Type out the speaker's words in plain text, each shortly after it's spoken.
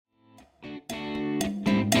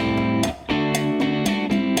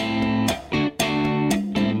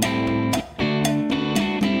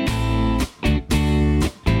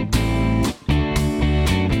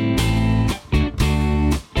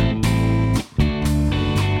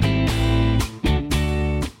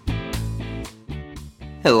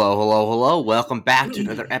Hello, hello, hello. Welcome back to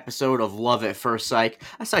another episode of Love at First Psych,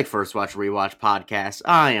 a Psych First Watch Rewatch podcast.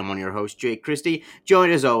 I am one of your hosts, Jake Christie,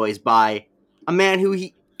 joined as always by a man who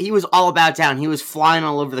he was all about town. He was flying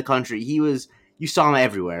all over the country. You saw him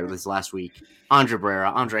everywhere this last week. Andre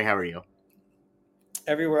Brera. Andre, how are you?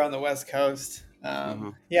 Everywhere on the West Coast.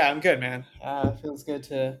 Yeah, I'm good, man. Feels good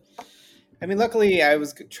to. I mean, luckily, I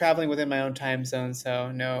was traveling within my own time zone,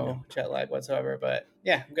 so no jet lag whatsoever. But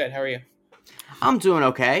yeah, I'm good. How are you? I'm doing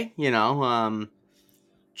okay.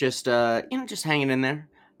 Just hanging in there.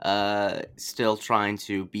 Still trying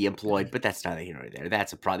to be employed, but that's not here or there.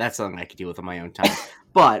 That's something I could deal with on my own time.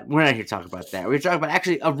 But we're not here to talk about that. We're talking about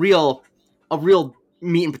actually a real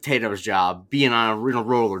meat and potatoes job, being on a real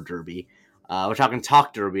roller derby. We're talking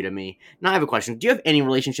talk derby to me. Now I have a question. Do you have any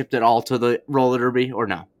relationship at all to the roller derby or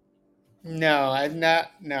no? No, I've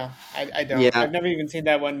not. No, I don't. Yeah, I've never even seen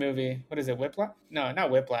that one movie. What is it? Whiplash? No,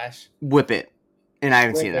 not Whiplash. Whip It, and I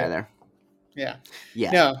haven't Whip seen it It. either. Yeah.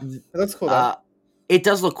 Yeah. No, it looks cool though. Uh, It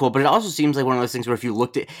does look cool, but it also seems like one of those things where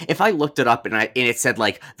if I looked it up and it said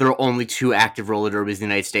like there are only two active roller derbies in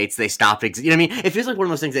the United States, they stopped. You know what I mean? It feels like one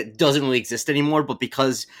of those things that doesn't really exist anymore, but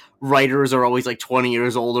because writers are always like 20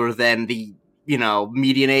 years older than the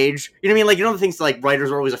median age. You know what I mean? Like the things like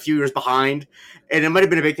writers are always a few years behind, and it might have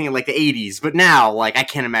been a big thing in like the 80s, but now like I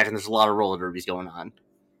can't imagine there's a lot of roller derbies going on.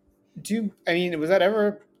 Was that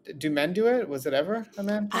ever? Do men do it? Was it ever a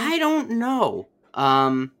man thing? I don't know.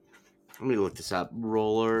 Let me look this up.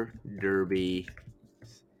 Roller derby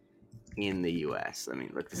in the U.S. I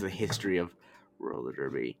mean, look, this is the history of roller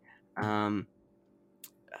derby. Um,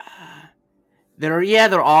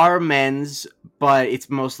 there are men's, but it's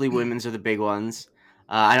mostly women's are the big ones.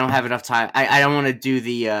 I don't have enough time. I don't want to do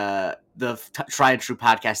the try and true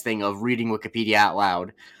podcast thing of reading Wikipedia out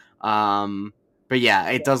loud. But yeah,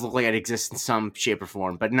 it does look like it exists in some shape or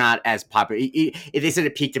form, but not as popular. They said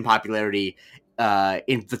it peaked in popularity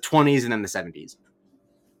in the 20s and then the 70s.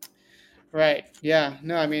 Right. Yeah.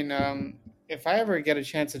 No, I mean, if I ever get a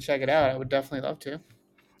chance to check it out, I would definitely love to.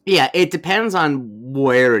 Yeah, it depends on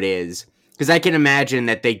where it is. Because I can imagine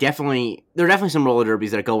that there are definitely some roller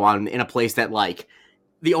derbies that go on in a place that like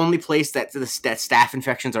the only place that that staph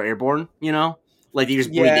infections are airborne. Like you just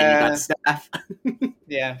breathe in, you got Yeah. staph.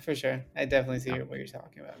 Yeah, for sure. I definitely see what you're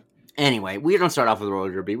talking about. Anyway, we don't start off with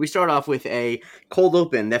roller derby. We start off with a cold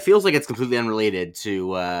open that feels like it's completely unrelated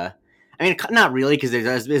to. I mean, not really, because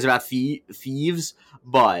it's about thieves,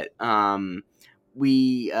 but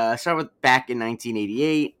we start with back in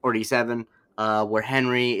 1988 or 87, where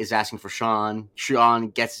Henry is asking for Sean. Sean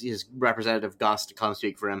gets his representative Gus to come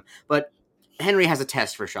speak for him, but Henry has a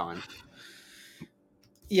test for Sean.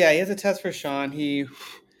 Yeah, he has a test for Sean. He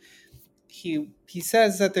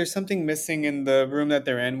says that there's something missing in the room that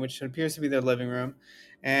they're in, which appears to be their living room,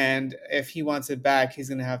 and if he wants it back, he's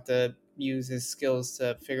gonna have to use his skills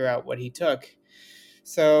to figure out what he took.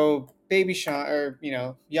 So baby Sean, or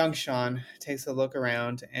young Sean, takes a look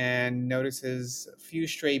around and notices a few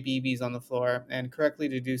stray BBs on the floor, and correctly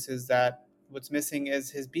deduces that what's missing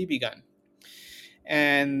is his BB gun.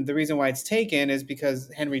 And the reason why it's taken is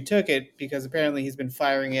because Henry took it because apparently he's been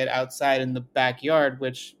firing it outside in the backyard,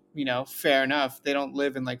 which, fair enough. They don't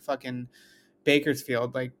live in like fucking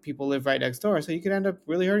Bakersfield. Like people live right next door. So you could end up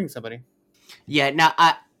really hurting somebody. Yeah, now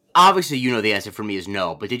obviously the answer for me is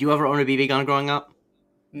no. But did you ever own a BB gun growing up?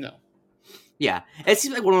 No. Yeah, it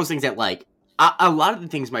seems like one of those things that like a lot of the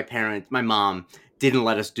things my mom didn't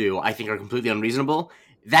let us do, I think are completely unreasonable.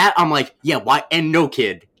 That I'm like, yeah, why? And no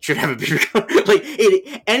kid should have a BB gun. Like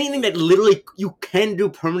anything that literally you can do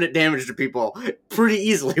permanent damage to people pretty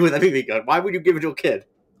easily with a BB gun. Why would you give it to a kid?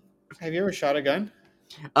 Have you ever shot a gun?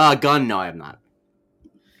 Gun? No, I have not.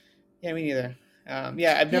 Yeah, me neither. Yeah, I've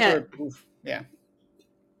Yeah, never. Oof, yeah.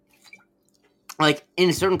 like in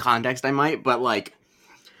a certain context, I might, but like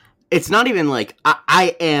it's not even like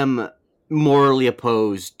I am morally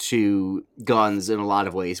opposed to guns in a lot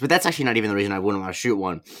of ways, but that's actually not even the reason I wouldn't want to shoot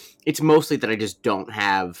one. It's mostly that I just don't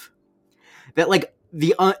have that. Like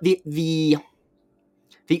the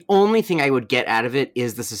only thing I would get out of it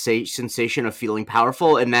is the sensation of feeling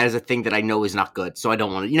powerful, and that is a thing that I know is not good. So I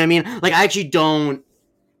don't want to. You know what I mean? Like I actually don't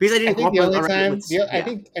because I I didn't grow think up the only around it time, with. I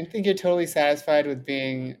Yeah. think you're totally satisfied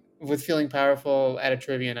with feeling powerful at a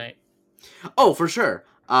trivia night. Oh, for sure.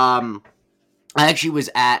 I actually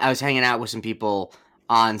I was hanging out with some people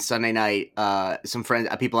on Sunday night. Some friends,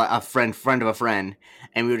 friend of a friend,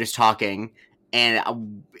 and we were just talking,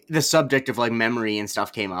 and the subject of like memory and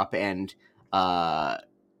stuff came up, and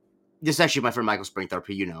this is actually my friend Michael Springthorpe,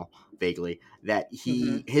 who vaguely, that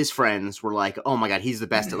Mm-hmm. his friends were like, "Oh my god, he's the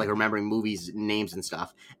best at like remembering movies names and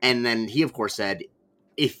stuff," and then he of course said,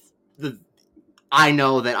 "If the I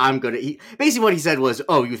know that I'm good at. Basically, what he said was,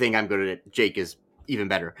 "Oh, you think I'm good at it? Jake is even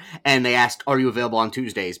better." And they asked, "Are you available on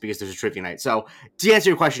Tuesdays?" Because there's a trivia night. So to answer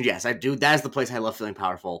your question, yes, I do. That is the place I love feeling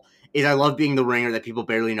powerful. Is I love being the ringer that people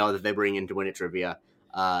barely know that they bring in to win at trivia.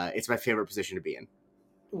 It's my favorite position to be in.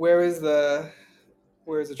 Where is the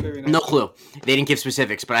trivia No night? clue. They didn't give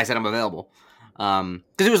specifics, but I said I'm available.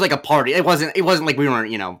 Because it was like a party. It wasn't like we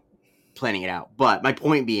weren't planning it out. But my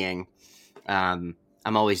point being, I'm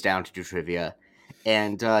always down to do trivia.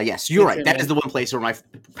 And yes, you're Good right. for That is me. the one place where my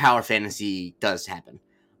power fantasy does happen.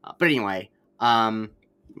 But anyway,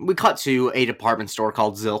 we cut to a department store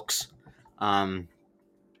called Zilk's,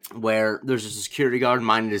 where there's a security guard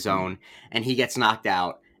minding his own, and he gets knocked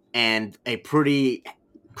out, and a pretty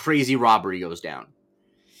crazy robbery goes down.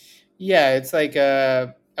 Yeah, it's like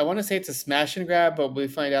I want to say it's a smash and grab, but we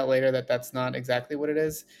find out later that that's not exactly what it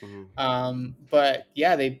is. Mm-hmm. But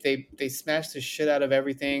yeah, they smash the shit out of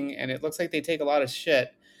everything, and it looks like they take a lot of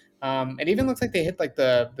shit. It even looks like they hit like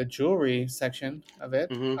the jewelry section of it.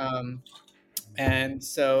 Mm-hmm. And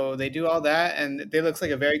so they do all that, and they looks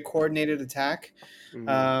like a very coordinated attack.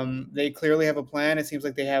 Mm-hmm. They clearly have a plan. It seems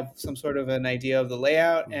like they have some sort of an idea of the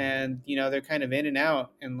layout, Mm-hmm. and they're kind of in and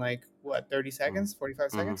out in like what 30 seconds, 45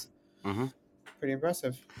 Mm-hmm. seconds. Mm-hmm. Pretty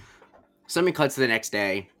impressive. Something cuts to the next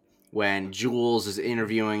day when Jules is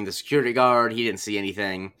interviewing the security guard. He didn't see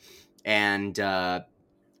anything, and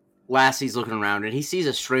Lassie's looking around, and he sees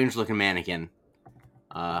a strange-looking mannequin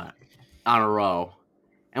uh, on a row.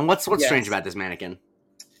 And what's strange Yes. about this mannequin?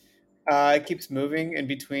 It keeps moving in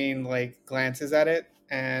between like glances at it,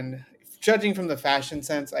 and judging from the fashion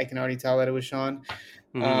sense, I can already tell that it was Sean.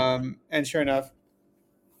 Mm-hmm. And sure enough,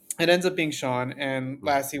 it ends up being Sean, and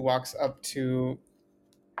Lassie walks up to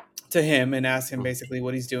him and asks him basically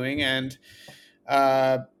what he's doing, and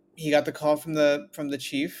uh, he got the call from the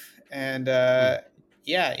chief, and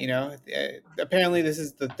yeah, apparently this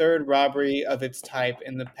is the third robbery of its type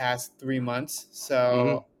in the past 3 months,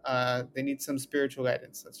 Mm-hmm. so they need some spiritual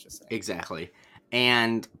guidance. Let's just say. Exactly.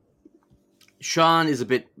 And Sean is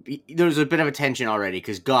there's a bit of a tension already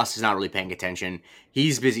because Gus is not really paying attention.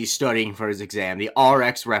 He's busy studying for his exam, the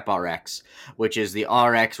RX Rep RX, which is the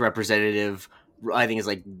RX representative, I think it's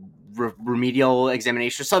like remedial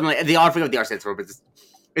examination or something like the I forget what the R stands for, but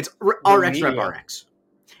it's RX Rep Remedial. RX.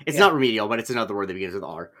 It's Yeah. not remedial, but it's another word that begins with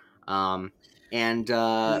R. And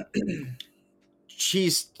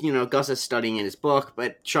she's, Gus is studying in his book,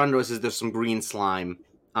 but Sean notices there's some green slime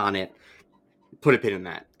on it. Put a pin in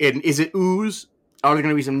that. And is it ooze? Are there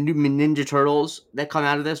going to be some new Ninja Turtles that come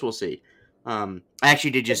out of this? We'll see. I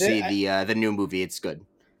actually did just see the new movie. It's good.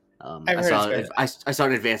 I've I heard it's saw good. I saw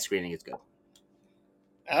an advanced screening. It's good.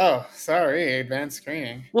 Oh, sorry, advanced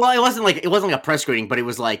screening. Well, it wasn't like a press screening, but it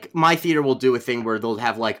was like my theater will do a thing where they'll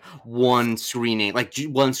have like one screening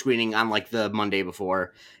on like the Monday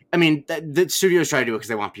before. I mean, the studios try to do it because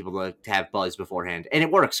they want people to have buzz beforehand, and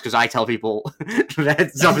it works because I tell people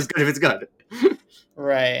that stuff is good if it's good.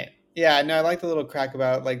 Right. Yeah, no, I like the little crack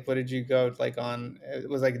about like what did you go like on it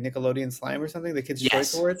was like Nickelodeon Slime or something, the Kids Choice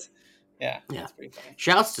Yes. Awards. Yeah, Yeah. that's pretty funny.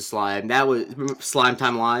 Shouts to Slime. That was Slime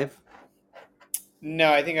Time Live.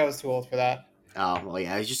 No, I think I was too old for that. Oh well,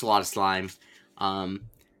 yeah, it's just a lot of slime.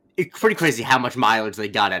 It's pretty crazy how much mileage they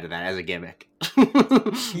got out of that as a gimmick.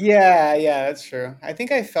 Yeah, yeah, that's true. I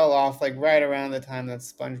think I fell off like right around the time that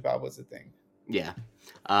SpongeBob was a thing. Yeah.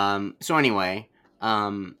 So anyway,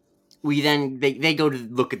 we then they go to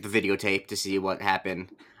look at the videotape to see what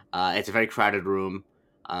happened. It's a very crowded room.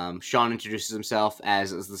 Sean introduces himself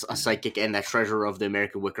as a psychic and the treasurer of the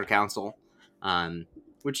American Wicker Council.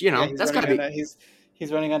 Which Yeah, he's that's gotta running on be. a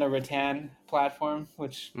he's running on a rattan platform,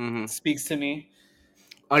 which Mm-hmm. speaks to me.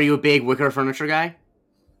 Are you a big wicker furniture guy?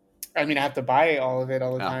 I mean, I have to buy all of it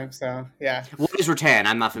all the Oh, time, so yeah. what is rattan?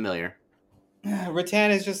 I'm not familiar.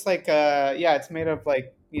 Rattan is just like yeah, it's made of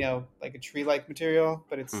like like a tree like material,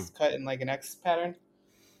 but Hmm. it's cut in like an X pattern.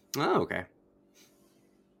 Oh, okay.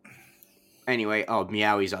 Anyway, oh,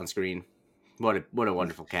 Meowie's on screen. What a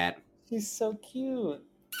wonderful cat. She's so cute.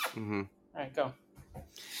 Mm-hmm. All right, go.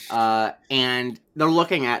 And they're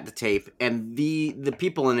looking at the tape, and the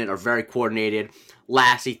people in it are very coordinated.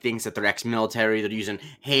 Lassie thinks that they're ex-military. They're using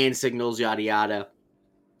hand signals, yada yada.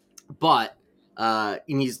 But and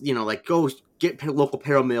he's like go get local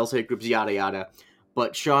paramilitary groups, yada yada.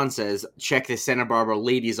 But Sean says check the Santa Barbara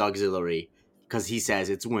Ladies Auxiliary because he says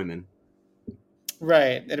it's women.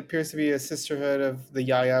 Right. It appears to be a sisterhood of the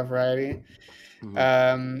Yaya variety.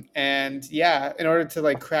 Mm-hmm. And yeah, in order to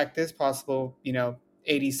like crack this possible,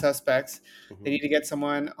 80 suspects, Mm-hmm. they need to get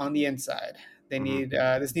someone on the inside. They Mm-hmm. need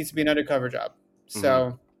this needs to be an undercover job. Mm-hmm.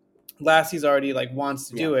 So Lassie's already like wants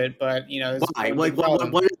to Yeah. do it, but there's Why? one big Like,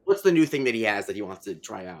 problem. what's the new thing that he has that he wants to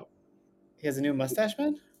try out? He has a new mustache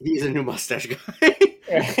man. He's a new mustache guy.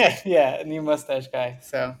 Yeah, a new mustache guy.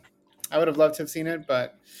 So I would have loved to have seen it,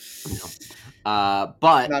 but No.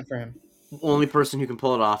 But not for him. only person who can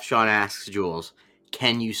pull it off, Sean asks Jules,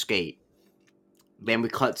 "Can you skate?" Then we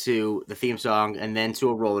cut to the theme song and then to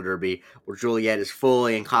a roller derby where Juliet is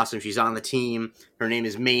fully in costume. She's on the team. Her name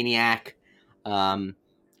is Maniac.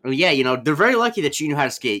 Yeah, they're very lucky that she knew how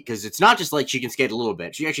to skate because it's not just like she can skate a little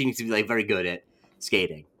bit. She actually needs to be like very good at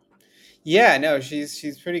skating. Yeah, no,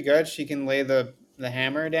 she's pretty good. She can lay the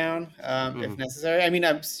hammer down if Mhm. necessary. I mean,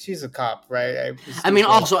 she's a cop, right? I I mean,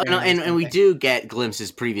 assume also, training the and same we thing. do get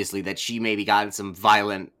glimpses previously that she maybe got in some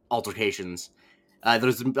violent altercations.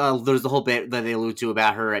 There's the whole bit that they allude to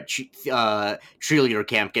about her at cheerleader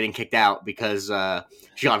camp getting kicked out because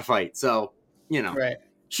she got in a fight. So Right.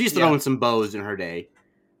 she's Yeah. throwing some bows in her day.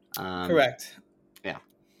 Um, Correct. yeah,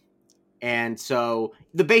 and so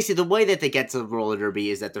the way that they get to the roller derby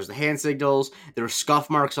is that there's the hand signals, there are scuff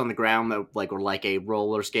marks on the ground that like were like a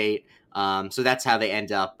roller skate. So that's how they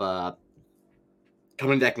end up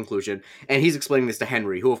coming to that conclusion. And he's explaining this to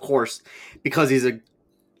Henry, who, of course, because he's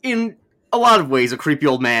in a lot of ways a creepy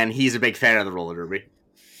old man, he's a big fan of the roller derby.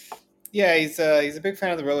 Yeah, he's a big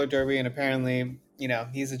fan of the roller derby, and apparently,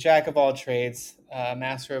 he's a jack of all trades,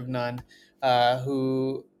 master of none,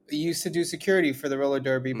 who used to do security for the roller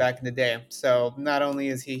derby back in the day. So not only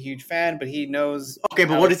is he a huge fan, but he knows Okay,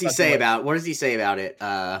 but how what it does he fucking say works. about it?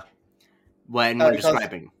 When He calls,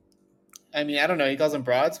 describing? I mean, I don't know. He calls them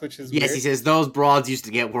broads, which is Yes, he weird. says those broads used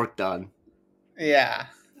to get work done. Yeah.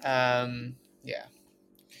 Yeah.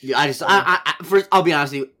 Yeah, So first, I'll be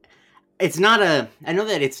honest with you. It's not I know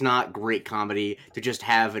that it's not great comedy to just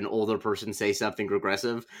have an older person say something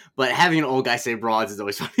regressive, but having an old guy say broads is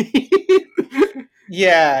always funny.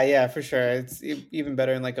 yeah, yeah, for sure. It's even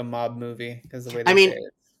better in like a mob movie because the way I they say mean, it.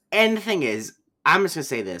 and the thing is, I'm just gonna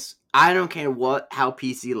say this: I don't care how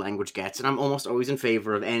PC language gets, and I'm almost always in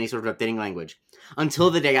favor of any sort of updating language. Until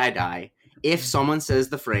the day I die, if someone says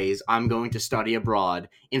the phrase "I'm going to study abroad"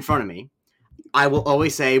 in front of me, I will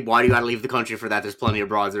always say, "Why do you gotta leave the country for that? There's plenty of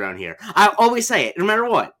broads around here." I always say it, no matter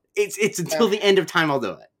what. It's Uh, until the end of time I'll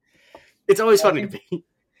do it. It's always I funny to think. me.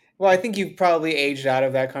 Well, I think you've probably aged out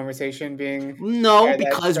of that conversation being No, that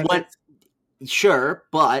because when sentence. sure,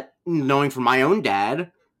 but knowing from my own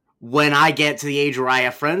dad, when I get to the age where I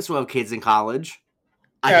have friends who have kids in college,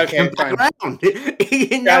 I can come Okay, back fine. around.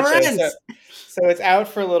 It never Gotcha. So, ends. so it's out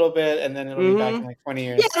for a little bit, and then it'll be back in Mm-hmm. like 20 Yeah,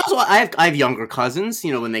 years. and also I have younger cousins.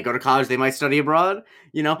 When they go to college, they might study abroad.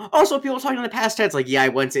 Also people talking in the past tense, like, yeah, I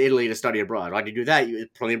went to Italy to study abroad. Why'd you do that? You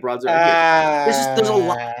plenty of broads around here. There's a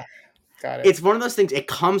lot. Ah, got it. It's one of those things. It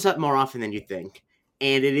comes up more often than you think,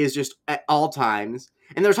 and it is just at all times.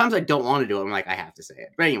 And there are times I don't want to do it. I'm like, I have to say it.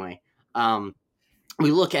 But anyway, um,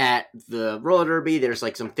 we look at the roller derby. There's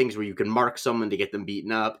like some things where you can mark someone to get them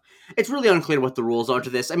beaten up. It's really unclear what the rules are to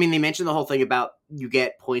this. I mean, they mentioned the whole thing about you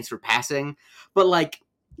get points for passing, but like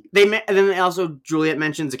and then also Juliet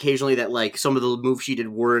mentions occasionally that like some of the moves she did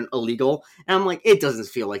weren't illegal, and I'm like, it doesn't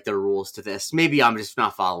feel like there are rules to this. Maybe I'm just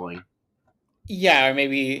not following. Yeah, or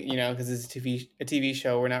maybe because it's a TV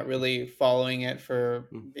show, we're not really following it for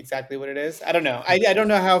exactly what it is. I don't know. I don't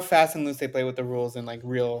know how fast and loose they play with the rules in like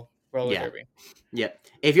real roller Yeah. derby. Yeah.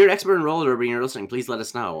 If you're an expert in roller derby and you're listening, please let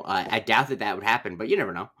us know. I doubt that would happen, but you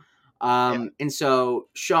never know. Yeah. And so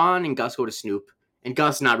Sean and Gus go to Snoop, and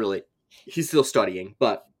Gus not really. He's still studying,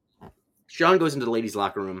 but Sean goes into the ladies'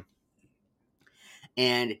 locker room,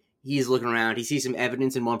 and he's looking around. He sees some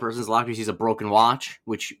evidence in one person's locker. He sees a broken watch,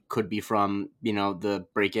 which could be from the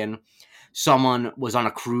break-in. Someone was on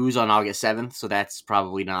a cruise on August 7th, so that's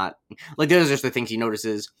probably not like those are just the things he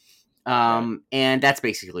notices. Right. And that's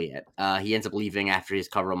basically it. He ends up leaving after his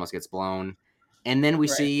cover almost gets blown. And then we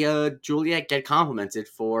Right. see Juliet get complimented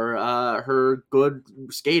for her good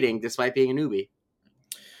skating despite being a newbie.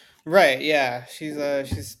 Right. Yeah. She's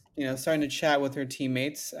starting to chat with her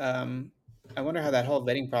teammates. I wonder how that whole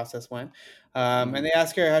vetting process went. And Mm-hmm. they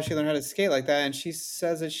ask her how she learned how to skate like that, and she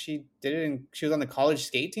says that she did it. She was on the college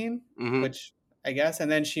skate team, Mm-hmm. which I guess.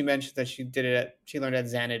 And then she mentioned that she learned at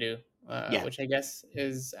Xanadu, Yeah. which I guess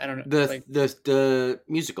is I don't know. The Like, the the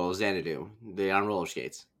musical Xanadu, the on roller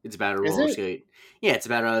skates. It's about a is roller it? skate. Yeah, it's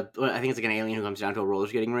about I think it's like an alien who comes down to a roller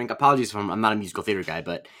skating rink. Apologies if I'm not a musical theater guy,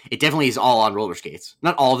 but it definitely is all on roller skates.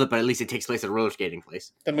 Not all of it, but at least it takes place at a roller skating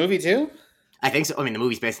place. The movie too? I think so. I mean, the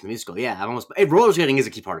movie's based on the musical. Yeah, roller skating is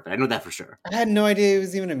a key part of it. I know that for sure. I had no idea it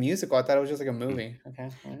was even a musical. I thought it was just like a Mm. movie. Okay,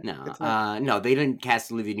 all right. No, Good to know. no, they didn't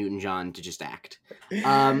cast Olivia Newton-John to just act.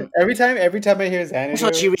 Um, Every time I hear also,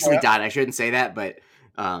 Xanadu, she recently died. I shouldn't say that, but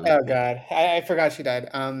Oh Yeah. God, I forgot she died.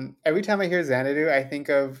 Every time I hear Xanadu, I think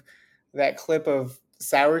of that clip of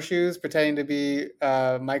Sour Shoes pretending to be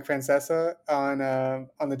Mike Francesa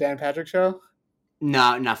on the Dan Patrick Show.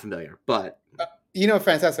 No, not familiar, but You know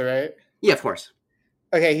Francesa, right? yeah, of course.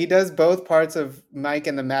 Okay, he does both parts of Mike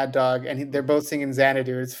and the Mad Dog, and they're both singing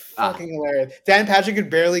Xanadu. It's Ah, fucking hilarious. Dan Patrick could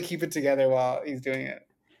barely keep it together while he's doing it.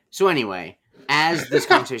 so anyway, as this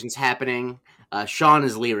conversation's happening, Sean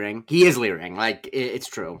is leering. He is leering, like it's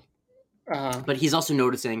true. Uh huh. But he's also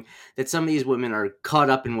noticing that some of these women are caught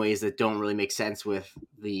up in ways that don't really make sense with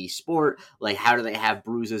the sport. Like, how do they have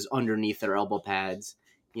bruises underneath their elbow pads?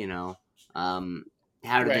 You know, um,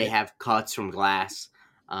 how do they Right. have cuts from glass?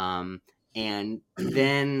 And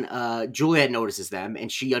then Juliet notices them,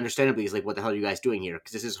 and she understandably is like, "What the hell are you guys doing here?"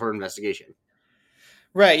 Because this is her investigation.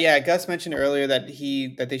 Right, yeah. Gus mentioned earlier that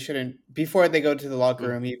they shouldn't before they go to the locker Mm,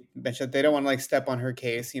 room. He mentioned that they don't want to like step on her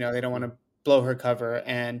case. You know, they don't want to blow her cover.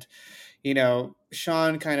 And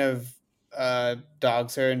Sean kind of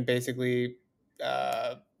dogs her and basically,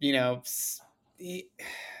 uh, you know, he,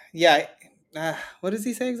 yeah. What does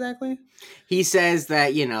he say exactly? he says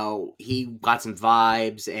that he got some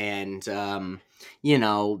vibes and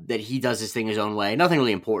that he does his thing his own way, nothing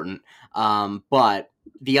really important, but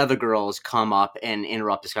the other girls come up and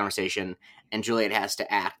interrupt this conversation, and Juliet has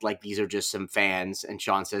to act like these are just some fans, and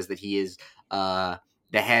Sean says that he is uh,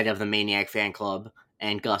 the head of the Maniac fan club,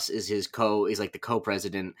 and Gus is is like the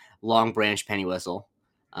co-president, Long Branch Pennywhistle,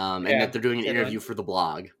 and that Yeah, they're doing an good interview one. for the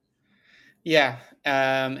blog. Yeah,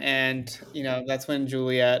 and that's when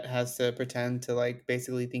Juliet has to pretend to like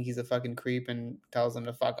basically think he's a fucking creep and tells him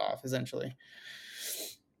to fuck off, essentially.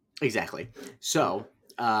 Exactly. So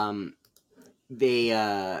they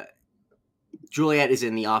Juliet is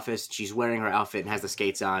in the office. She's wearing her outfit and has the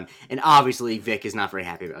skates on, and obviously Vic is not very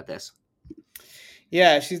happy about this.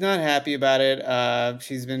 Yeah, she's not happy about it.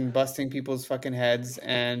 She's been busting people's fucking heads,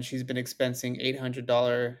 and she's been expensing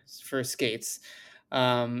 $800 for skates.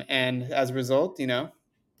 And as a result,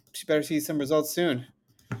 she better see some results soon.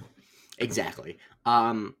 Exactly.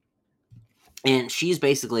 And she's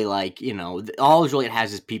basically like, all Juliet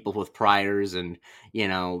has is people with priors and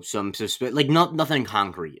some like nothing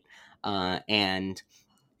concrete. And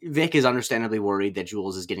Vic is understandably worried that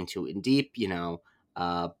Jules is getting too in deep,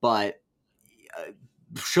 but uh,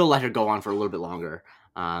 she'll let her go on for a little bit longer.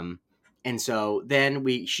 Um, and so then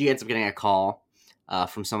she ends up getting a call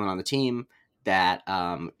from someone on the team that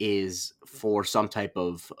is for some type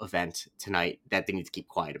of event tonight that they need to keep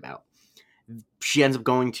quiet about. She ends up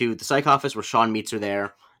going to the psych office where Sean meets her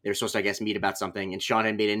there. They're supposed to, I guess, meet about something, and Sean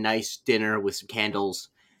had made a nice dinner with some candles.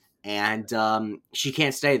 And she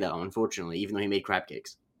can't stay though, unfortunately, even though he made crab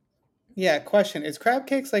cakes. Yeah, question: is crab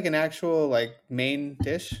cakes like an actual like main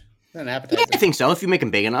dish, an Yeah, I appetizer? think so. If you make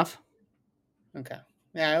them big enough. Okay.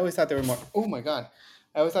 Yeah, I always thought they were more. Oh my god,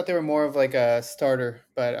 I always thought they were more of like a starter.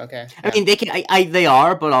 But okay, I yeah, mean, they can. They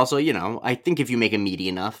are, but also, I think if you make them meaty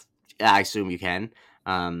enough, I assume you can.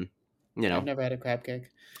 Um, you I've know, never had a crab cake.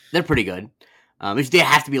 they're pretty good. If they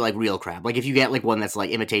have to be like real crab, like if you get like one that's like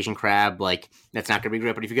imitation crab, like that's not gonna be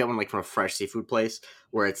great. But if you get one like from a fresh seafood place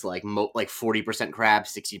where it's like 40% crab,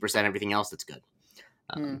 60% everything else, that's good.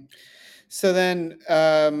 Hmm. Um, So then,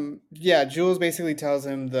 yeah, Jules basically tells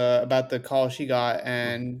him about the call she got,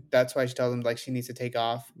 mm, and that's why she tells him like she needs to take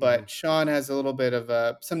off. mm, But Sean has a little bit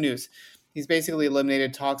of some news. He's basically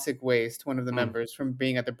eliminated toxic waste, one of the mm. members, from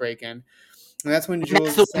being at the break-in, and that's when And that's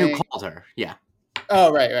Jules the is one who saying, called her. Yeah.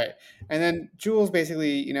 "Oh, right, right." And then Jules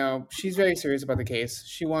basically, she's very serious about the case.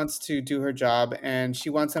 She wants to do her job, and she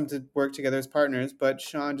wants them to work together as partners. But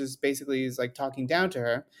Sean just basically is like talking down to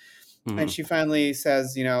her, and Hmm. she finally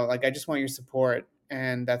says, like, I just want your support,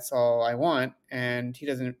 and that's all I want. And he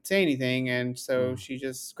doesn't say anything, and so Mm. she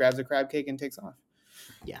just grabs a crab cake and takes off.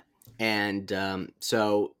 Yeah. And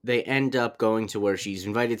so they end up going to where she's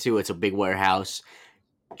invited to. It's a big warehouse.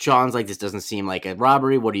 Sean's like, this doesn't seem like a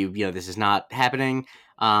robbery. What do this is not happening.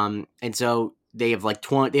 And so they have like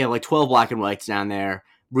 20, they have like 12 black and whites down there,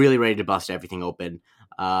 really ready to bust everything open.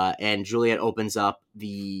 And Juliet opens up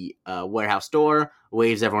the warehouse door,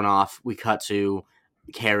 waves everyone off. We cut to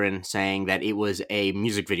Karen saying that it was a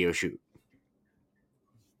music video shoot.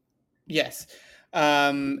 Yes.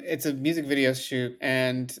 It's a music video shoot,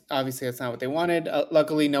 and obviously that's not what they wanted.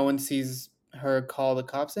 Luckily, no one sees her call the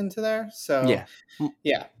cops into there. So, Yeah. Mm,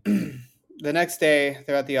 yeah. The next day,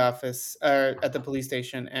 they're at the office or at the police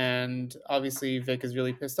station, and obviously Vic is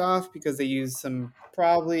really pissed off because they used some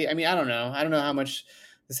probably. I mean, I don't know. I don't know how much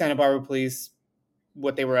the Santa Barbara police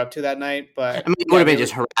what they were up to that night, I but mean, it would yeah, have been they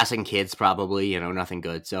just were harassing kids, probably, nothing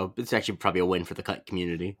good. So it's actually probably a win for the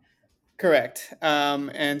community. Correct.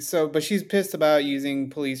 And so, but she's pissed about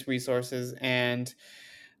using police resources, and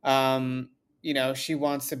um, she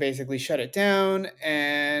wants to basically shut it down.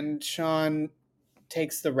 And Sean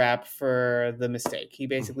takes the rap for the mistake. He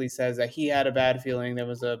basically says that he had a bad feeling. There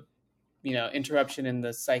was a interruption in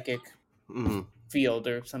the psychic Mm-hmm. field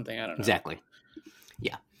or something. I don't know. Exactly.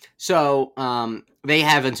 Yeah. So they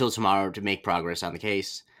have until tomorrow to make progress on the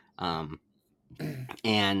case.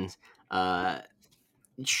 And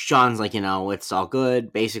Sean's like, it's all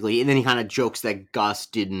good, basically. And then he kind of jokes that Gus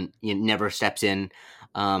never steps in.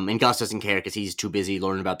 And Gus doesn't care because he's too busy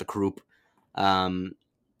learning about the croup. Um,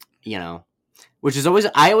 you know, which is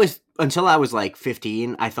until I was like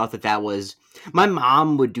 15, I thought that was, my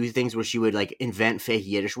mom would do things where she would like invent fake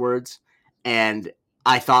Yiddish words. And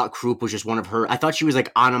I thought croup was just one of I thought she was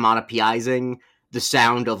like onomatopoeizing the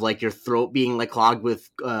sound of like your throat being like clogged with,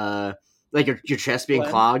 like your chest being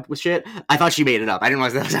Glenn? clogged with shit. I thought she made it up. I didn't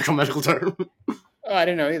realize that was an actual medical term. Oh, I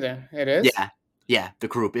didn't know either. It is. Yeah. Yeah. The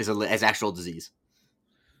croup is actual disease.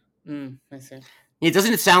 I see. It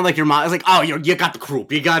doesn't sound like your mom. It's like, oh, you got the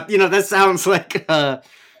croup. You got, that sounds like, yeah.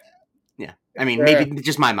 I mean, Sure. maybe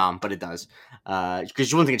just my mom, but it does.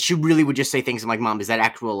 Because one thing, she really would just say things like, "Mom, is that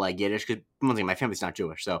actual like Yiddish?" Because one thing, my family's not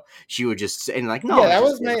Jewish, so she would just say, and like, "No, Yeah, it's that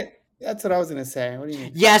just." was my. That's what I was gonna say. What do you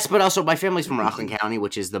mean? Yes, but also my family's from Rockland County,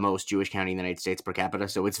 which is the most Jewish county in the United States per capita.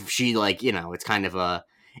 So it's she like it's kind of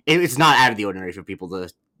it's not out of the ordinary for people to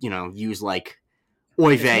use like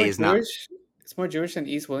oy It's vey more is not. Jewish. It's more Jewish than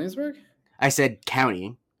East Williamsburg. I said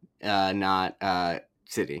county, not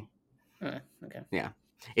city. Okay. Yeah.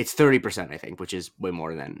 It's 30%, I think, which is way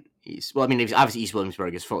more than East. Well, I mean, obviously East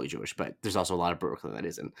Williamsburg is fully Jewish, but there's also a lot of Brooklyn that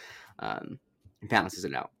isn't. It balances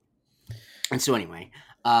it out. And so anyway,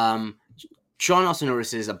 Sean also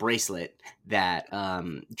notices a bracelet that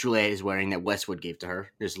Juliet is wearing that Westwood gave to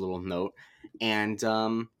her. There's a little note, and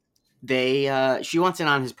she wants in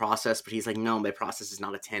on his process, but he's like, no, my process is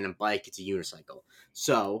not a tandem bike; it's a unicycle.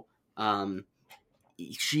 So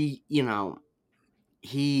she,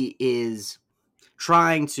 he is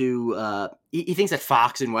trying to he thinks that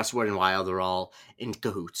Fox and Westwood and Wild are all in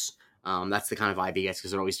cahoots. That's the kind of vibe he gets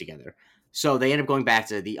because they're always together. So they end up going back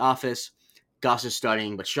to the office. Gus is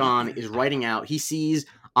studying, but Sean is writing out. He sees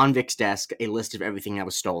on Vic's desk a list of everything that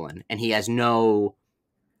was stolen, and he doesn't know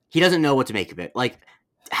what to make of it. Like,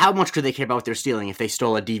 how much could they care about what they're stealing if they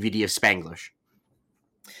stole a DVD of Spanglish?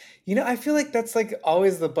 I feel like that's like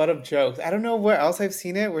always the butt of jokes. I don't know where else I've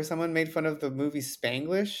seen it where someone made fun of the movie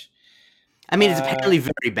Spanglish. I mean, it's Uh, apparently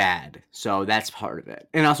very bad, so that's part of it.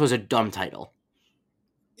 And also, it's a dumb title.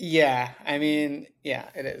 yeah, I mean, yeah,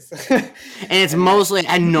 it is. And it's I mean, mostly,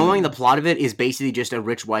 and knowing the plot of it is basically just a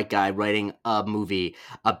rich white guy writing a movie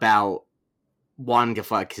about wanting to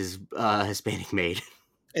fuck his Hispanic maid.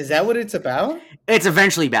 is that what it's about? It's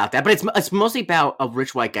eventually about that, but it's mostly about a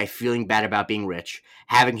rich white guy feeling bad about being rich,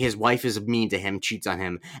 having his wife is mean to him, cheats on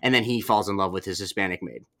him, and then he falls in love with his Hispanic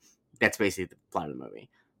maid. That's basically the plot of the movie,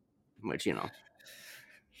 which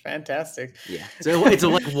Fantastic. yeah. So it's a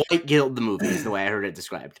like white guilt the movie is the way I heard it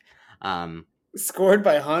described. Scored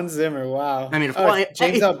by Hans Zimmer. Wow. I mean, Oh, it's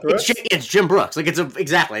James L. Brooks. it's Jim Brooks. Like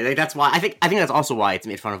exactly. Like that's why I think that's also why it's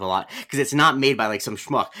made fun of a lot because it's not made by like some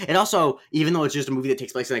schmuck. It also, even though it's just a movie that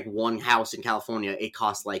takes place in like one house in California, it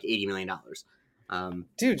costs like $80 million.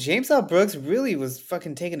 Dude, James L. Brooks really was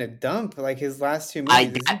fucking taking a dump like his last two I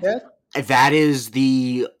movies. Is he dead? that is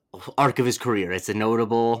the arc of his career. It's a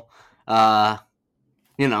notable,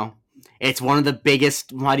 you know, it's one of the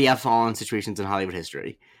biggest why do you have fallen situations in Hollywood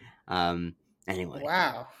history. Anyway,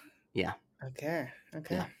 Wow. yeah. Okay.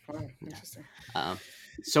 Yeah. Wow. Yeah. Interesting.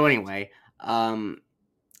 So anyway,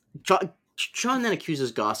 Sean then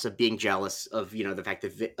accuses Gus of being jealous of the fact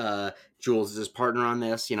that Jules is his partner on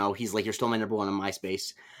this. He's like, you're still my number one on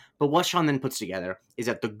MySpace. But what Sean then puts together is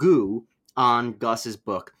that the goo on Gus's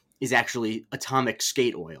book is actually atomic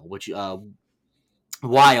skate oil, which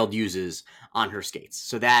Wild uses on her skates.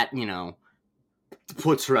 So that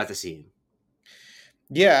puts her at the scene.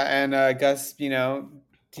 Yeah, and Gus,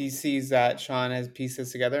 he sees that Sean has pieced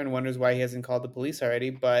this together and wonders why he hasn't called the police already.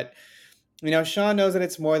 But Sean knows that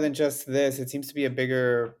it's more than just this. It seems to be a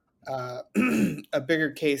bigger, a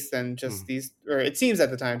bigger case than just these, or it seems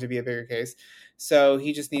at the time to be a bigger case. So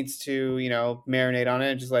he just needs to, marinate on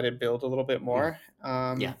it and just let it build a little bit more.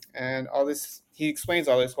 Yeah. And all this, he explains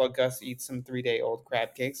all this while Gus eats some 3-day-old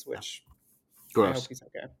crab cakes, which I hope Gross. he's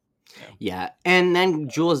okay. Yeah. And then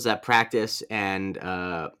Jules is at practice and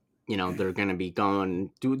they're going to be going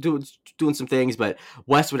doing some things, but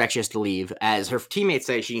Westwood actually has to leave as her teammates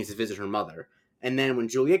say she needs to visit her mother. And then when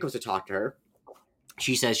Juliet goes to talk to her,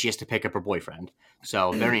 she says she has to pick up her boyfriend.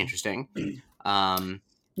 So very interesting.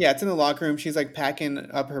 Yeah, Yeah, it's in the locker room. She's like packing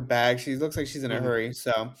up her bag. She looks like she's in a Mm-hmm. hurry.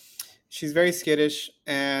 So she's very skittish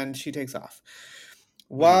and she takes off.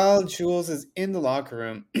 Mm-hmm. While Jules is in the locker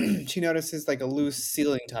room, she notices like a loose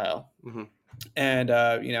ceiling tile. Mm-hmm. And,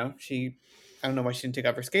 I don't know why she didn't take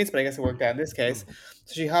off her skates, but I guess it worked out in this case.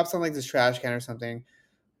 So she hops on like this trash can or something,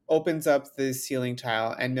 opens up the ceiling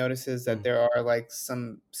tile, and notices that Mm-hmm. there are like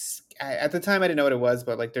at the time I didn't know what it was,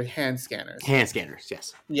 but like they're hand scanners. Hand scanners,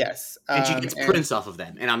 yes. Yes. And she gets And prints off of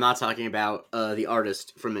them. And I'm not talking about the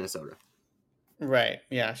artist from Minnesota. right.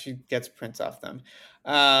 Yeah, she gets prints off them.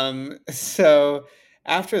 So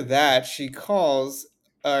after that, she calls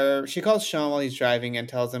Sean while he's driving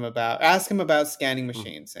and asks him about scanning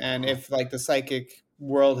machines and Mm-hmm. if like the psychic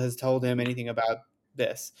world has told him anything about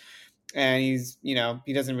this. And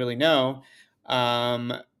he doesn't really know.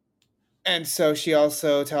 Um, and so she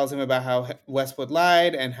also tells him about how Westwood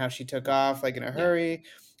lied and how she took off like in a Yeah. hurry.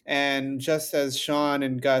 And just as Sean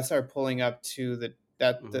and Gus are pulling up to the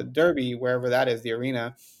Mm-hmm. Derby, wherever that is, the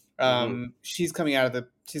arena, Mm-hmm. she's coming out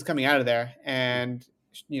of there, and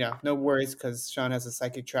no worries because Sean has a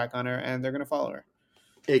psychic track on her, and they're gonna follow her.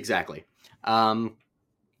 Exactly. Um,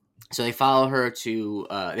 so they follow her to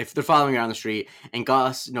if they're following her on the street, and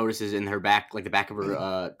Gus notices in her back, like the back of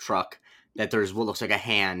her truck, that there's what looks like a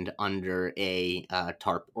hand under a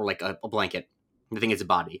tarp or like a blanket. I think it's a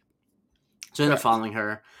body. So they end up Correct. following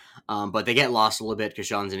her, but they get lost a little bit because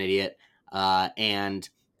Sean's an idiot, and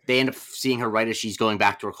they end up seeing her right as she's going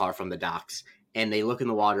back to her car from the docks. And they look in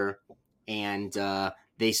the water, and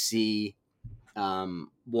they see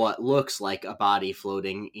what looks like a body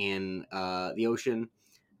floating in the ocean.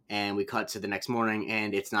 And we cut to the next morning,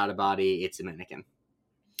 and it's not a body; it's a mannequin.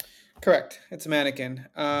 Correct. It's a mannequin.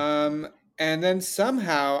 And then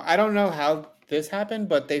somehow, I don't know how this happened,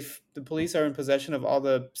 but the police are in possession of all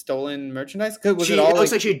the stolen merchandise. 'Cause was it It all looks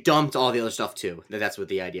like? like she dumped all the other stuff too. That's what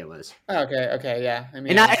the idea was. Oh, okay, okay, yeah. I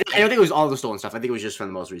mean, And I don't think it was all the stolen stuff. I think it was just from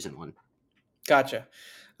the most recent one. gotcha.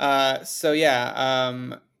 So yeah.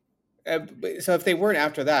 So if they weren't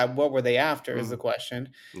after that, what were they after? Is the Mm-hmm. question.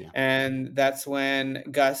 Yeah. And that's when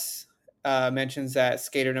Gus mentions that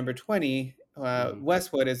skater number 20, Mm-hmm.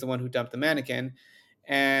 Westwood, is the one who dumped the mannequin,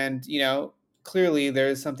 and clearly there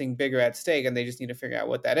is something bigger at stake, and they just need to figure out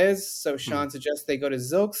what that is. So Mm-hmm. Sean suggests they go to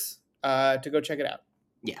Zilk's to go check it out.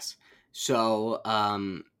 Yes. So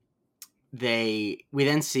we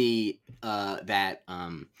then see that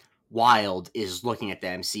Wild is looking at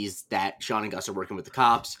them, sees that Sean and Gus are working with the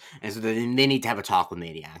cops, and so they need to have a talk with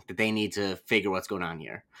Maniac. That they need to figure what's going on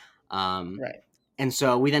here. Um, Right. and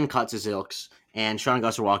so we then cut to Zilks, and Sean and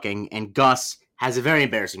Gus are walking, and Gus has a very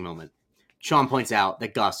embarrassing moment. Sean points out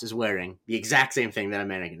that Gus is wearing the exact same thing that a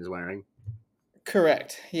mannequin is wearing.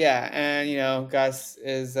 Correct. Yeah, and Gus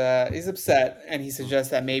is he's upset, and he suggests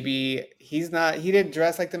that maybe he didn't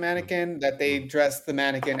dress like the mannequin, that they Mm-hmm. dressed the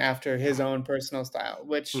mannequin after his own personal style,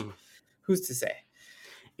 which Mm-hmm. who's to say? Uh,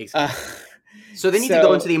 Exactly. So they need to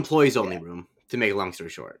go into so the employees only yeah, room, to make a long story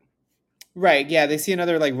short. right. Yeah, they see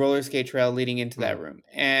another like roller skate trail leading into that Mm-hmm. room,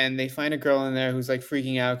 and they find a girl in there who's like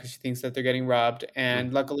freaking out because she thinks that they're getting robbed.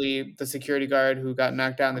 And luckily, the security guard who got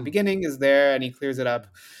knocked out in the Mm-hmm. beginning is there, and he clears it up.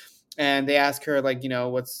 And they ask her like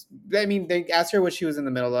they asked her what she was in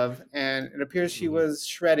the middle of, and it appears she Mm-hmm. was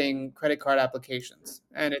shredding credit card applications,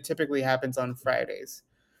 and it typically happens on Fridays.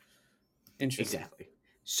 Interesting. Exactly.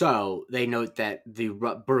 So they note that the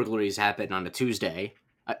burglaries happen on a Tuesday.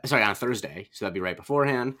 Sorry, on a Thursday. So that'd be right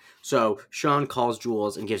beforehand. So Sean calls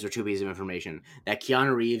Jules and gives her two pieces of information: that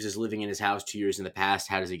Keanu Reeves is living in his house 2 years in the past.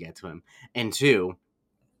 How does he get to him? And two,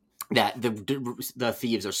 that the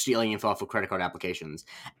thieves are stealing info off of credit card applications,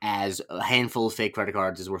 as a handful of fake credit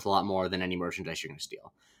cards is worth a lot more than any merchandise you're going to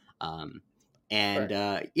steal. Um, and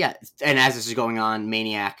Correct. yeah, and as this is going on,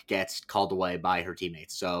 Maniac gets called away by her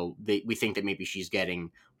teammates. So we think that maybe she's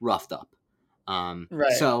getting roughed up.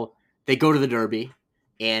 Right. So they go to the Derby,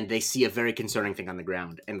 and they see a very concerning thing on the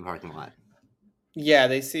ground in the parking lot. Yeah,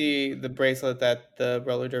 they see the bracelet that the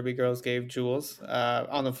roller derby girls gave Jules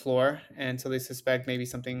on the floor, and so they suspect maybe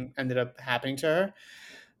something ended up happening to her.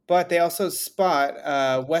 But they also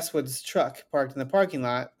spot Westwood's truck parked in the parking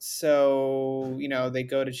lot. So, they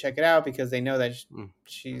go to check it out because they know that Mm,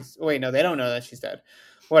 she's. Wait, no, they don't know that she's dead.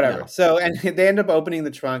 Whatever. no, So, and they end up opening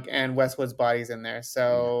the trunk and Westwood's body's in there. yeah.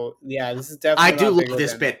 So, yeah, this is I definitely a do lot love bigger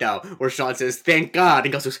this than. bit though, where Sean says, "Thank God,"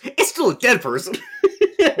 and Gus goes, "It's still a dead person."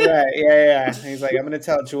 Right. Yeah, yeah. Yeah. And he's like, I'm going to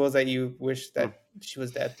tell Jules that you wish that she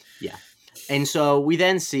was dead. Yeah. And so we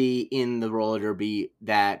then see in the roller derby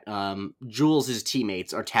that Jules'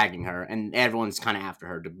 teammates are tagging her, and everyone's kind of after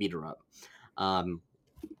her to beat her up. Um,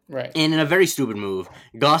 Right. And in a very stupid move,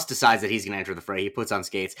 Gus decides that he's going to enter the fray. He puts on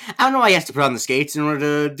skates. I don't know why he has to put on the skates in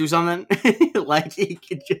order to do something. Like, he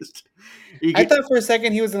could just... He I could, thought for a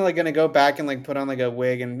second he was like gonna go back and like put on like a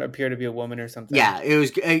wig and appear to be a woman or something. yeah, it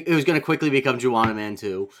was going to quickly become Juwanna Man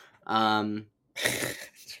 2.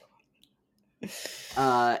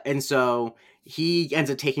 And so he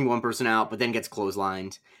ends up taking one person out, but then gets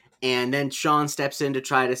clotheslined. And then Sean steps in to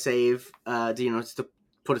try to save, to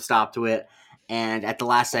put a stop to it. And at the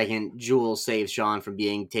last second, Jules saves Sean from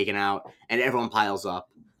being taken out, and everyone piles up.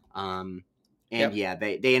 And Yep. yeah,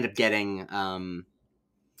 they end up getting,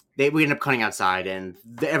 we end up cutting outside, and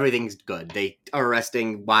everything's good. They are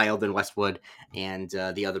arresting Wild and Westwood and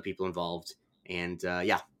the other people involved. And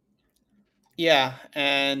yeah. Yeah,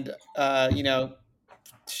 and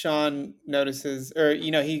Sean notices, or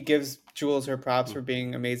he gives Jules her props for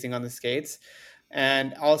being amazing on the skates,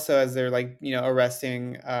 and also as they're like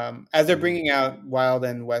arresting, as they're bringing out Wild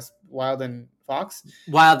and Fox.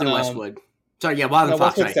 Wild and Westwood. Sorry, yeah, Wild No, and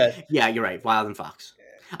Fox, Westwood right. said, Yeah, you're right, Wild and Fox.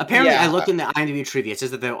 Apparently, I yeah, looked in the IMDb trivia. It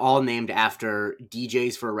says that they're all named after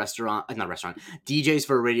DJs for a DJs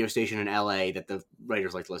for a radio station in LA that the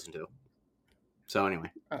writers like to listen to. So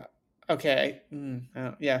anyway. Okay.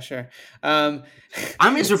 Yeah, sure. I'm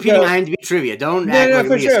just repeating IMDb trivia. Don't act like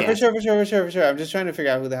for a sure, scam. for sure. I'm just trying to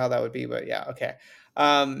figure out who the hell that would be, but yeah, okay.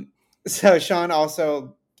 So Sean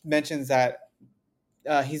also mentions that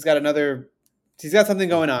he's got something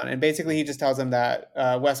going on, and basically he just tells him that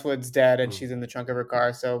Westwood's dead and she's in the trunk of her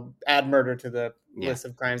car, so add murder to the list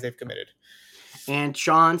of crimes they've committed. And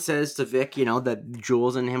Sean says to Vic, that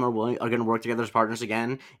Jules and him are going to work together as partners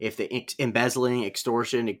again if the embezzling,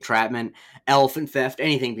 extortion, entrapment, elephant theft,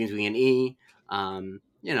 anything begins with an E. And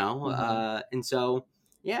so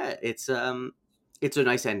yeah, it's a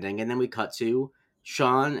nice ending. And then we cut to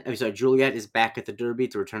Juliet is back at the Derby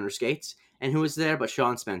to return her skates, and who is there but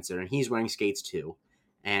Sean Spencer, and he's wearing skates too.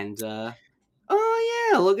 And oh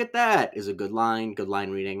yeah, look at that is a good line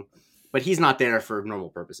reading, but he's not there for normal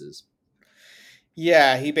purposes.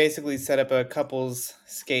 Yeah, he basically set up a couples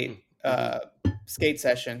skate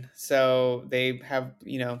session. So they have,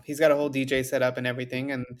 he's got a whole DJ set up and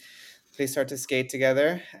everything, and they start to skate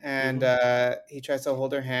together. And he tries to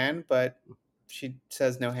hold her hand, but she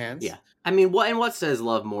says no hands. Yeah, I mean, what says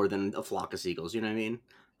love more than a flock of seagulls? You know what I mean?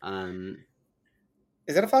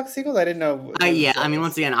 Is that a flock of seagulls? I didn't know. Yeah, I mean,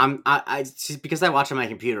 once again, because I watch on my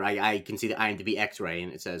computer, I can see the IMDb X-ray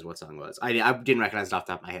and it says what song it was. I didn't recognize it off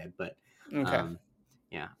the top of my head, but okay.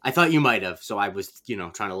 Yeah, I thought you might have, so I was,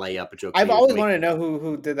 trying to lay up a joke. I've always wanted to know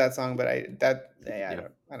who did that song, but I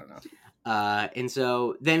don't know. And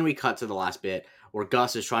so then we cut to the last bit where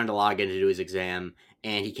Gus is trying to log in to do his exam,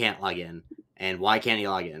 and he can't log in. And why can't he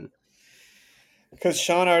log in? Because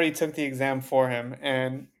Sean already took the exam for him,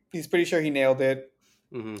 and he's pretty sure he nailed it,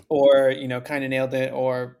 or kind of nailed it,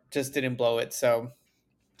 or just didn't blow it. So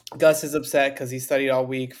Gus is upset because he studied all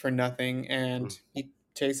week for nothing, and they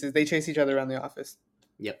chase each other around the office.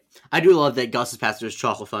 Yep, I do love that Gus's pastor is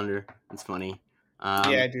Chocolate Thunder. It's funny.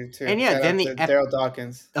 Yeah, I do too. And yeah, then Daryl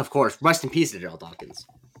Dawkins. Of course, rest in peace to Daryl Dawkins.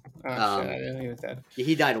 Oh shit! I didn't know he was dead.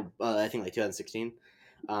 He died, I think, like 2016.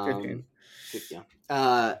 15.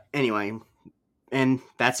 Yeah. Anyway, and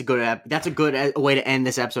that's a good way to end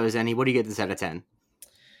this episode as any. What do you get this out of 10?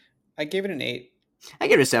 I gave it an 8. I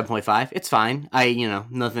give it a 7.5. It's fine.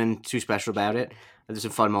 Nothing too special about it. There's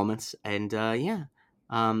some fun moments, and yeah.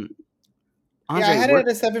 Andre, I had it at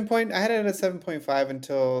a 7 point. I had it at a 7.5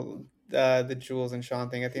 until the Jules and Sean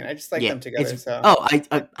thing at the end. I just like them together. So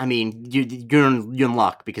I mean, you're in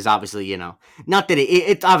luck because obviously not that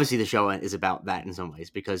it's obviously the show is about that in some ways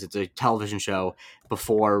because it's a television show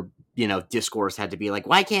before discourse had to be like,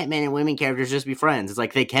 why can't men and women characters just be friends? It's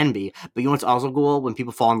like they can be, but what's also cool when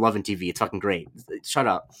people fall in love in TV? It's fucking great. Shut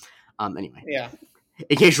up. Anyway, yeah.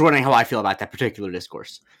 In case you're wondering how I feel about that particular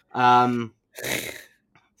discourse.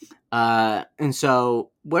 And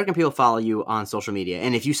so where can people follow you on social media?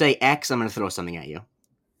 And if you say X, I'm going to throw something at you.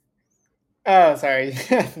 Oh, sorry.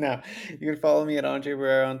 No. You can follow me at Andre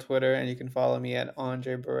Barrera on Twitter, and you can follow me at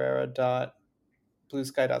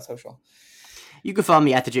andrebarrera.bluesky.social. You can follow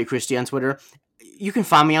me at the J Christie on Twitter. You can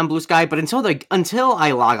find me on Blue Sky, but until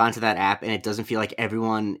I log onto that app and it doesn't feel like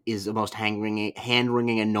everyone is the most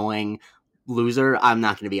hand-wringing, annoying loser, I'm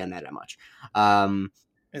not going to be on that much.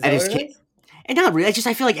 Is that what it is? And not really.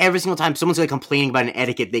 I feel like every single time someone's like complaining about an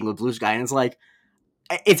etiquette thing with Blue Sky, and it's like,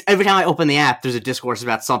 it's every time I open the app, there's a discourse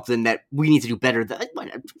about something that we need to do better. It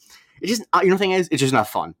just, the thing is, it's just not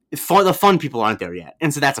fun. The fun people aren't there yet,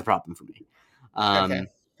 and so that's a problem for me. Okay,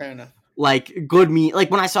 fair enough. like good meat.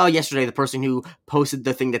 Like when I saw yesterday the person who posted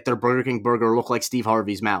the thing that their Burger King burger looked like Steve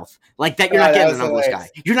Harvey's mouth. Like that, you're not Oh, that getting was that on Blue Sky.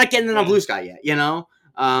 hilarious. You're not getting that on Yeah, Blue Sky yet. You know.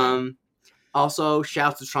 yeah. Also,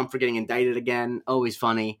 shouts to Trump for getting indicted again. Always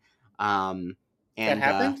funny. That And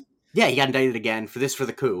happened? yeah, he got indicted again for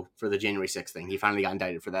the coup for the January 6th thing. He finally got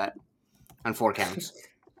indicted for that on 4 counts.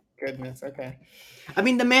 Goodness, okay. I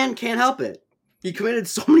mean, the man can't help it. He committed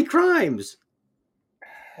so many crimes.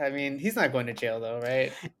 I mean, he's not going to jail though,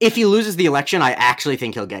 right? If he loses the election, I actually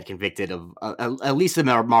think he'll get convicted of at least the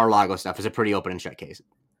Mar-a-Lago stuff is a pretty open and shut case.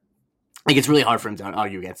 Like, it's really hard for him to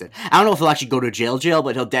argue against it. I don't know if he'll actually go to jail,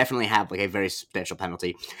 but he'll definitely have, like, a very substantial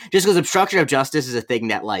penalty. Just because obstruction of justice is a thing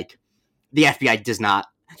that, like, the FBI does not...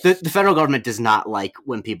 The federal government does not like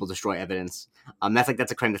when people destroy evidence. That's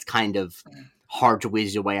a crime that's kind of hard to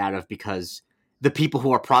whiz your way out of because the people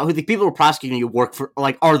who are prosecuting you work for,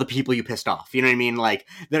 like, are the people you pissed off. You know what I mean? Like,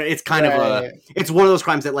 it's kind of Right. it's one of those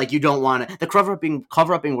crimes that, like, you don't want to... The cover-up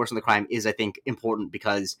being worse than the crime is, I think, important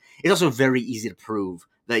because it's also very easy to prove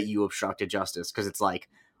that you obstructed justice because it's like,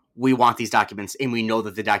 we want these documents and we know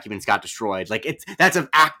that the documents got destroyed. Like, that's an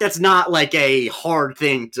act that's not like a hard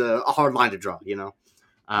line to draw, you know?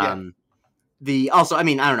 Yeah. I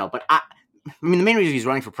mean, I don't know, but the main reason he's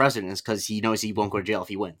running for president is because he knows he won't go to jail if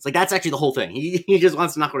he wins. Like, that's actually the whole thing. He just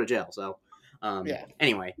wants to not go to jail. So, Yeah.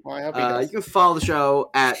 anyway, Well, I hope he does. you can follow the show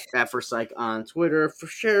at First Psych on Twitter.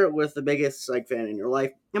 Share it with the biggest psych fan in your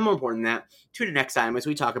life. And more important than that, tune in next time as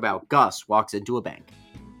we talk about Gus walks into a bank.